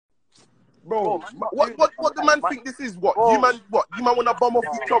Bro, what the man think this is? What? You man wanna bomb off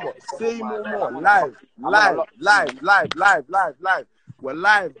each other? Say more. Live. We're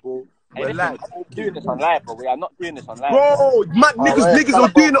live, bro. We're live. We're doing this on live, but we are not doing this on live. Bro, man, niggas are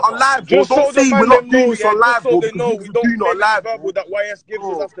doing it on live, bro. Don't say we're not doing this on live, bro. Just so they know, we don't do it on live, bro. That YS gives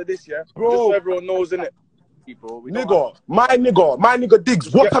us after this, yeah? Bro. Just so everyone knows, innit? Nigga, my nigga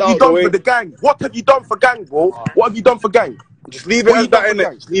Diggz, what have you done for the gang? What have you done for gang, bro? What have you done for gang? Just leave it as that,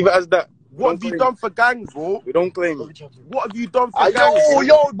 innit? Just leave it as that. What have you done for gang, bro? We don't claim it. What have you done for gang?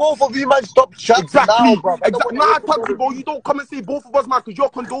 Yo, both of you, man, stop chatting now, bro. Exactly. Nah, Tugsy, bro, you don't come and say both of us, man, because you're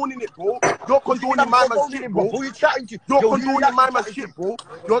condoning it, bro. You're condoning my man's shit, bro. Who you chatting to? You're condoning my man's shit, bro.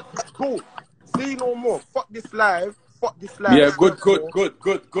 Bro, say no more. Fuck this live. Yeah, good.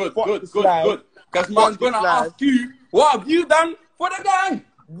 Because man's gonna ask you, what have you done for the gang?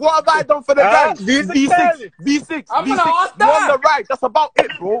 What have I done for the gang? V6. I'm gonna ask You're on that. the right. That's about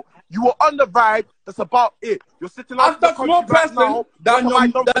it, bro. You were on the ride. That's about it. You're sitting on the country more right now. than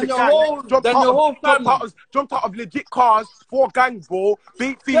your whole family. Jumped out of legit cars for gang, bro.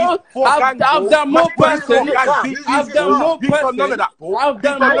 Beat feet for gang, bro. I've done more person. I've done more person. None of that, bro. I've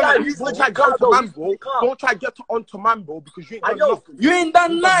done none of that. Don't try to get onto man, bro. Don't try to get onto man, bro, because you ain't done nothing. You ain't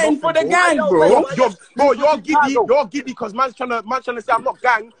done nothing for the gang, bro. You're giddy because man's trying to say I'm not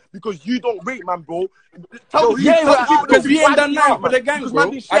gang because you don't rate man, bro. Because you ain't done nothing for the gang, bro.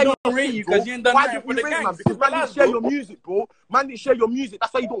 I don't rate you because you ain't done nothing for the gang. Because man didn't share your music, bro. Man didn't share your music.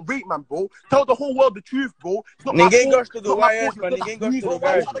 That's why you don't rate man, bro. Tell the whole world the truth, bro. It's not my fault. You know what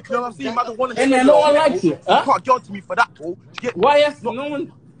I'm saying? Man don't want to And no one likes it. You can't get onto me for that, bro. YS, no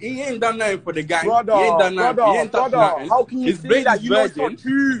one. He ain't done nothing for the gang. Brother, he ain't done nothing. He ain't touched nothing. How can you say that? You know it's not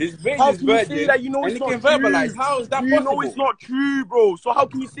true. His brain how is can you virgin. say that? You know it's not true. And he can verbalize. How is that possible? You know it's not true, bro. So how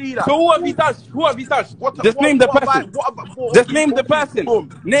can you say that? So who have you touched? Just name the person. Just name the person.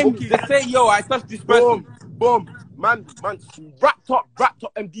 Just say, yo, I touched this person. Boom. Man, wrapped up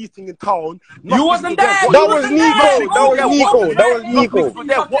MD thing in town. You wasn't there. That was Nico.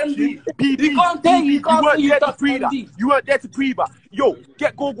 You weren't there to pre that. Yo,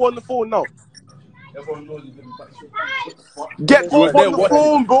 get Gogo on the phone now. Get Gogo on the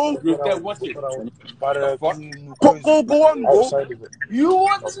phone, bro. Put Gogo on, bro. You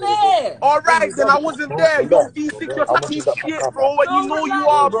wasn't there. Alright, then I wasn't there. Yo, V6, you're talking shit, bro. And you know you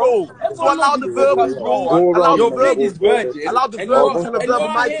are, bro. So allow the verbal, bro. Allow the verbal, trying to verbal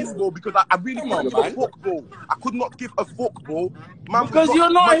my thing, bro. Because I really couldn't give a fuck, bro. I could not give a fuck, bro. Man, because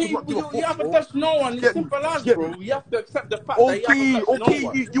you're not, you haven't touched no one. It's simple as, bro. You have to accept the fact that you haven't touched no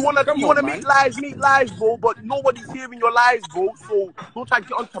one. You wanna meet lies, bro, but nobody's hearing your lies, bro. So don't try to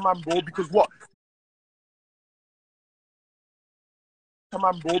get onto man, bro, because what?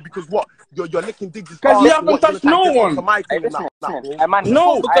 You're licking Diggz. Because you haven't touched no one. No,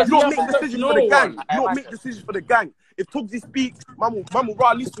 because you don't make decisions for the gang. You don't make decisions for the gang. If Tugsy speaks, man will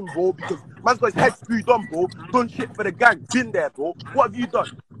rather listen, bro, because man's got his head screwed on, bro. Done shit for the gang. Been there, bro. What have you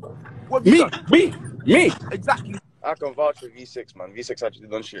done? Me. Exactly. I can vouch for V6, man. V6 actually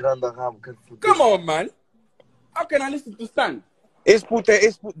done shit. Come on, man. How can I listen to Stan?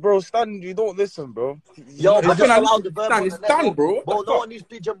 Bro, Stan, you don't listen, bro. Yo, but just allow the Stan. It's Stan, bro. Bro, no one needs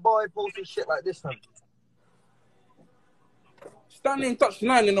pigeon boy posting shit like this, man. Stan ain't touched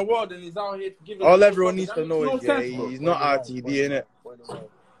nine in the world and he's out here giving. All everyone needs to know is he's not RTD, innit?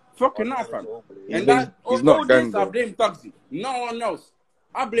 Fucking not, fam. And he's not gang, I blame Tugsy. No one else.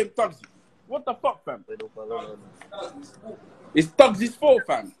 I blame Tugsy. What the fuck, fam? It's Tugsy's fault,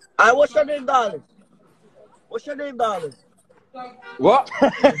 fam. Alright, what's your name, darling? What?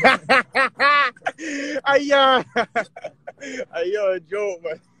 Ayo, a joke,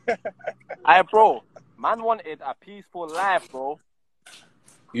 man. Aye, bro. Man wanted a peaceful life, bro.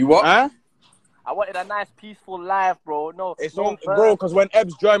 You what? Huh? I wanted a nice peaceful life, bro. No, it's on, bro, because when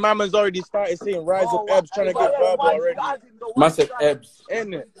Ebbs joined, my man's already started saying rise of Ebbs, trying to get verbal already. Massive Ebbs.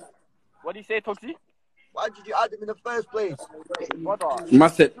 Ain't it? What do you say, Tugsy? Why did you add him in the first place?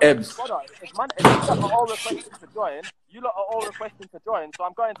 Massive Ebbs. If you lot are all requesting to join, so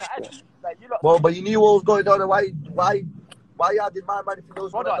I'm going to add you. Like, Well, but you knew what was going on. Why you added my man if you know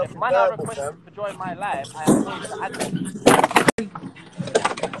brother, if man are requesting to join my live, I am going to add them.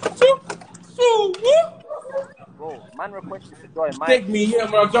 Bro, man requested to join my... Take me here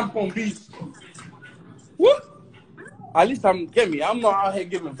when I jump on beats. What? At least I'm not out here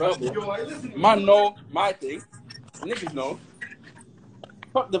giving verbal. Man know my thing. Niggas know.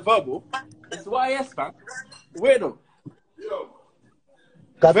 Fuck the verbal. It's YS, man. Weirdo.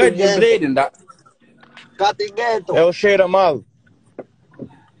 Virgin blade in that. El cheira mal.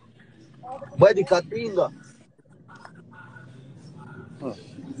 Vai de Catinga.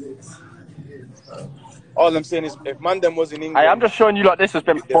 All I'm saying is, if Mandem was in England, Hey, I'm just showing you like this has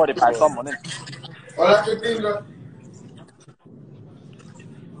been recorded by someone, innit?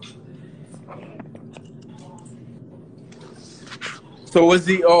 So was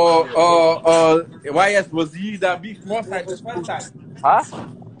the YS, was he that beef more side the first time? Huh?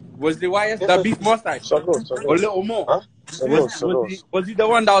 Was the YS that beef more side? Sagos. Or a little more? Huh? Was he the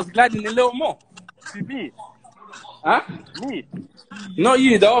one that was gliding a little more? To me. Huh? Me. Not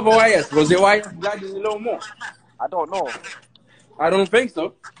you, the other YS. Was the YS gliding a little more? I don't know. I don't think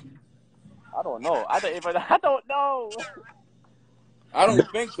so. I don't know. I don't know. I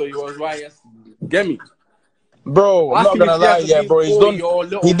don't think so. He was YS. Get me? Bro, I'm not Asking gonna if he lie, has to yeah, be bro. He's 40 done. or a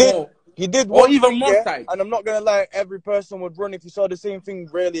little more. He did Or one even thing, more yeah, side. and I'm not gonna lie. Every person would run if you saw the same thing.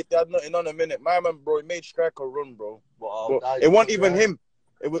 Really, if they had nothing on a minute, my man, bro, he made Striker run, bro. Wow, It wasn't even him.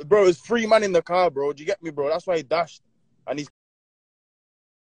 It was 3 men in the car, bro. Do you get me, bro? That's why he dashed, and he's